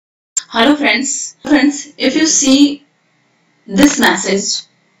Hello friends. If you see this message,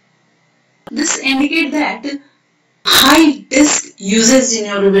 this indicates that high disk usage in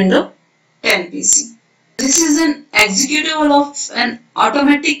your Windows 10 PC. This is an executable of an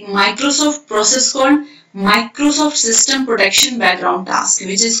automatic Microsoft process called Microsoft System Protection Background Task,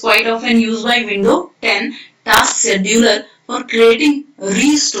 which is quite often used by Windows 10 task scheduler for creating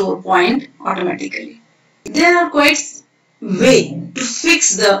restore point automatically. There are quite way to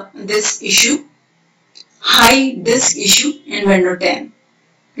fix this issue, high disk issue in Windows 10.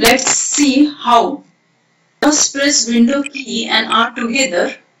 Let's see how. First press Windows key and R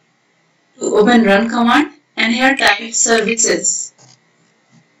together to open run command, and here type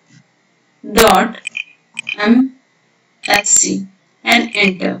Srtasks.Exe and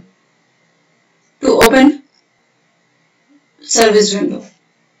enter to open service window.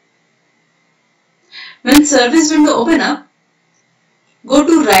 When service window open up, go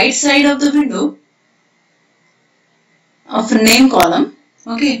to right side of the window of name column,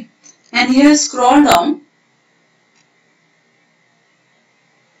 okay, and here scroll down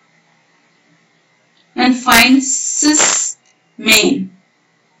and find sysmain,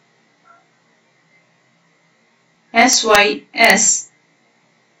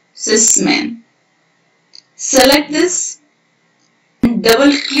 sysmain. Select this and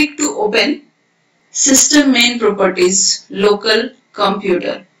double click to open system main properties local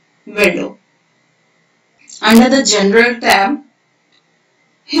computer window. Under the general tab,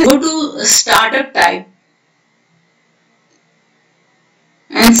 here go to startup type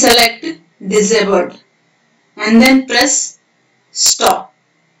and select disabled and then press stop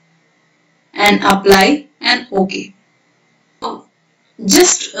and apply and OK.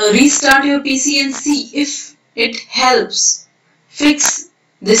 Just restart your PC and see if it helps fix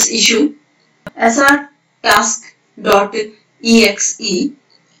this issue. Srtasks.Exe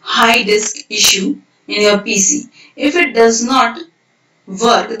high disk issue in your PC. If it does not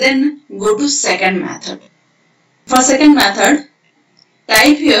work, then go to second method. For second method,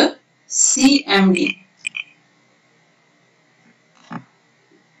 type here cmd.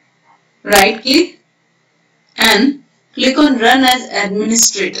 Right click and click on run as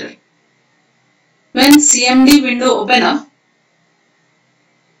administrator. When cmd window open up,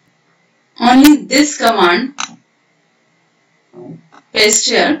 only this command paste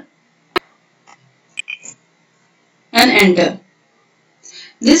here and enter.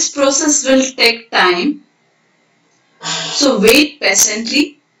 This process will take time, so wait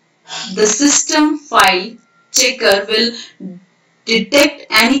patiently. The system file checker will detect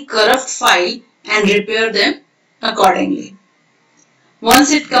any corrupt file and repair them accordingly.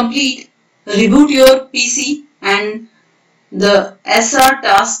 Once it complete, reboot your PC and the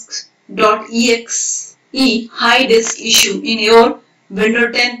Srtasks.Exe high disk issue in your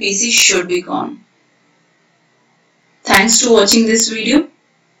Windows 10 PC should be gone. Thanks for watching this video.